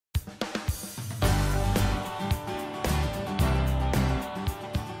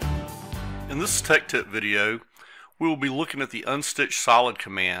this tech tip video, we will be looking at the Unstitched Solid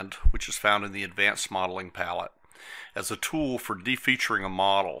command, which is found in the Advanced Modeling palette, as a tool for defeaturing a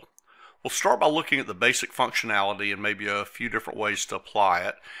model. We'll start by looking at the basic functionality and maybe a few different ways to apply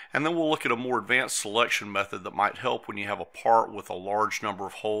it, and then we'll look at a more advanced selection method that might help when you have a part with a large number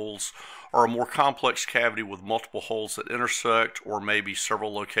of holes, or a more complex cavity with multiple holes that intersect, or maybe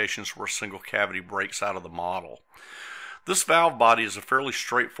several locations where a single cavity breaks out of the model. This valve body is a fairly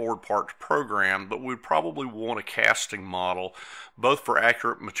straightforward part to program, but we'd probably want a casting model, both for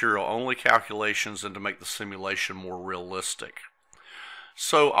accurate material only calculations and to make the simulation more realistic.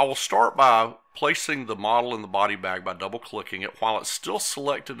 So I will start by placing the model in the body bag by double clicking it. While it's still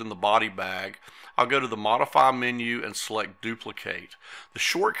selected in the body bag, I'll go to the Modify menu and select Duplicate. The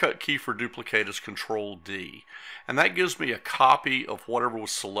shortcut key for duplicate is Control D, and that gives me a copy of whatever was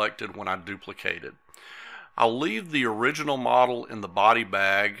selected when I duplicated. I'll leave the original model in the body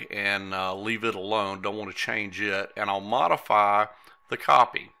bag and leave it alone, don't want to change it, and I'll modify the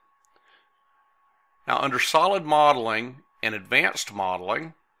copy. Now under Solid Modeling and Advanced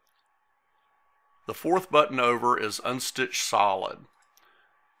Modeling, the fourth button over is Unstitched Solid.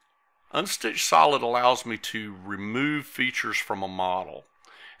 Unstitched Solid allows me to remove features from a model.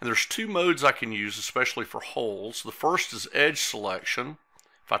 And there's two modes I can use, especially for holes. The first is edge selection.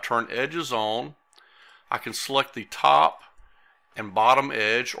 If I turn edges on, I can select the top and bottom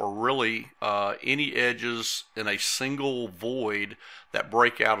edge, or really any edges in a single void that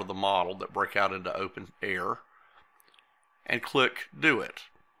break out of the model, that break out into open air, and click Do It.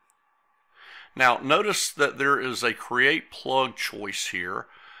 Now notice that there is a Create Plug choice here.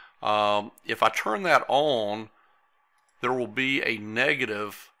 If I turn that on, there will be a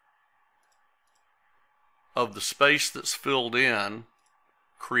negative of the space that's filled in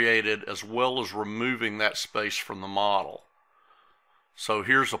created, as well as removing that space from the model. So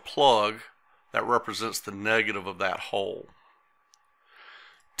here's a plug that represents the negative of that hole.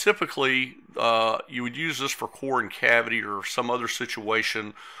 Typically you would use this for core and cavity or some other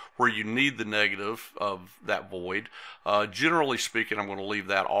situation where you need the negative of that void. Generally speaking, I'm going to leave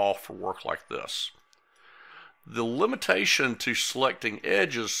that off for work like this. The limitation to selecting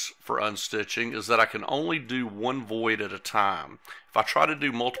edges for unstitching is that I can only do one void at a time. If I try to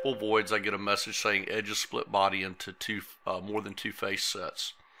do multiple voids, I get a message saying edges split body into more than two face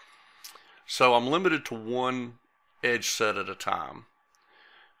sets. So I'm limited to one edge set at a time.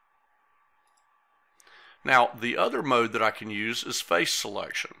 Now the other mode that I can use is face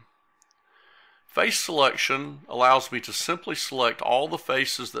selection. Face selection allows me to simply select all the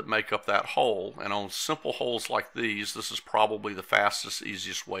faces that make up that hole, and on simple holes like these, this is probably the fastest,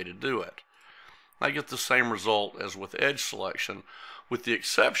 easiest way to do it. I get the same result as with edge selection, with the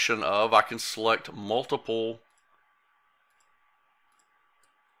exception of I can select multiple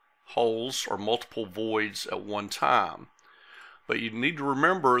holes or multiple voids at one time. But you need to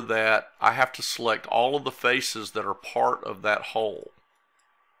remember that I have to select all of the faces that are part of that hole.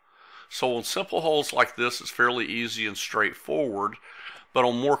 So on simple holes like this, it's fairly easy and straightforward, but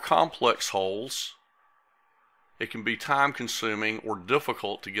on more complex holes, it can be time consuming or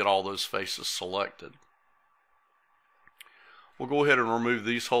difficult to get all those faces selected. We'll go ahead and remove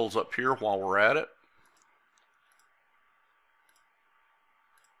these holes up here while we're at it.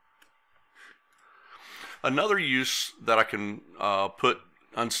 Another use that I can put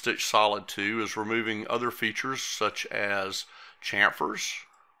Unstitched Solid to is removing other features such as chamfers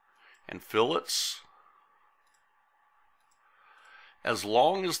and fillets. As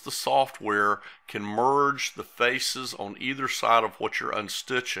long as the software can merge the faces on either side of what you're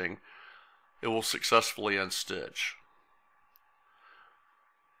unstitching, it will successfully unstitch.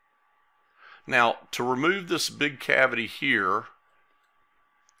 Now, to remove this big cavity here,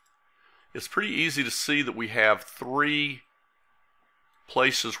 it's pretty easy to see that we have three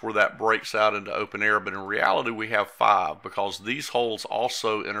places where that breaks out into open air, but in reality we have 5 because these holes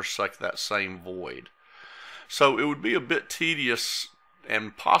also intersect that same void. So it would be a bit tedious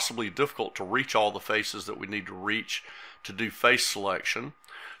and possibly difficult to reach all the faces that we need to reach to do face selection.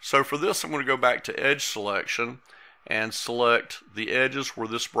 So for this, I'm going to go back to edge selection and select the edges where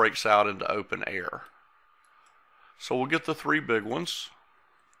this breaks out into open air. So we'll get the 3 big ones.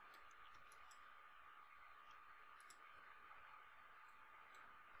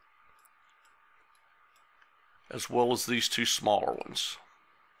 As well as these 2 smaller ones.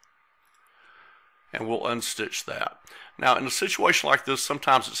 And we'll unstitch that. Now in a situation like this,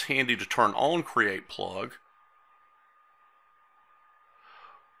 sometimes it's handy to turn on Create Plug,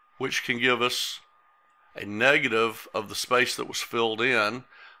 which can give us a negative of the space that was filled in,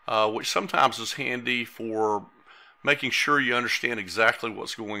 which sometimes is handy for making sure you understand exactly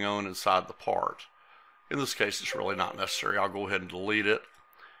what's going on inside the part. In this case, it's really not necessary. I'll go ahead and delete it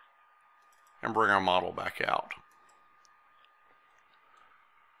and bring our model back out.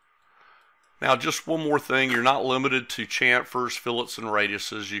 Now, just one more thing, you're not limited to chamfers, fillets, and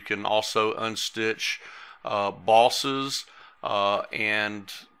radiuses. You can also unstitch bosses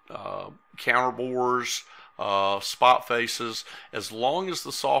and counterbores, spot faces, as long as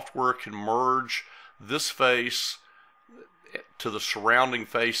the software can merge this face to the surrounding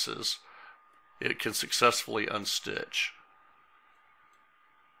faces, it can successfully unstitch.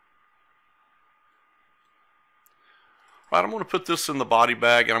 Right, I'm going to put this in the body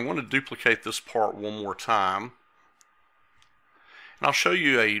bag, and I'm going to duplicate this part one more time. And I'll show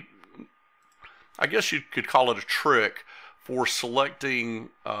you I guess you could call it a trick for selecting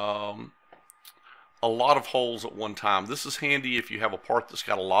a lot of holes at one time. This is handy if you have a part that's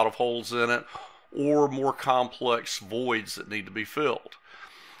got a lot of holes in it, or more complex voids that need to be filled.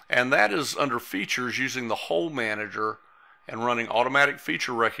 And that is under features, using the hole manager and running automatic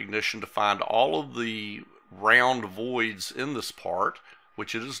feature recognition to find all of the round voids in this part,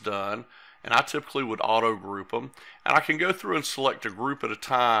 which it has done, and I typically would auto group them, and I can go through and select a group at a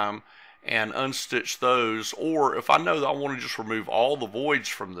time and unstitch those. Or if I know that I want to just remove all the voids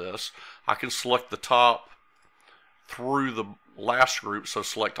from this, I can select the top through the last group, so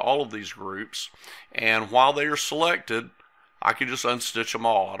select all of these groups, and while they are selected, I can just unstitch them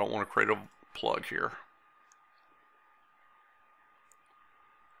all. I don't want to create a plug here.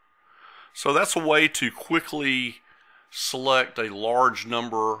 So that's a way to quickly select a large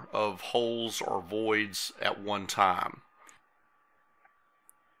number of holes or voids at one time.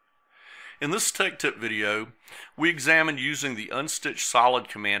 In this tech tip video, we examined using the Unstitched Solid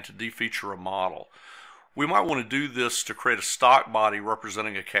command to defeature a model. We might want to do this to create a stock body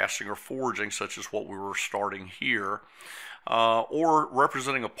representing a casting or forging, such as what we were starting here, or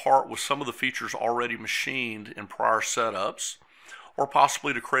representing a part with some of the features already machined in prior setups, or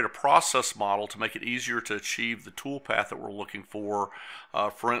possibly to create a process model to make it easier to achieve the toolpath that we're looking for.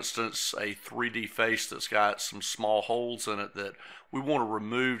 For instance, a 3D face that's got some small holes in it that we want to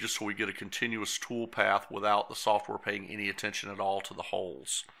remove just so we get a continuous toolpath without the software paying any attention at all to the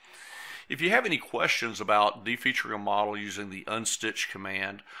holes. If you have any questions about defeaturing a model using the unstitch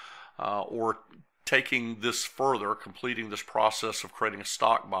command, or taking this further, completing this process of creating a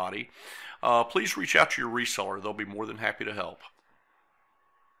stock body, please reach out to your reseller. They'll be more than happy to help.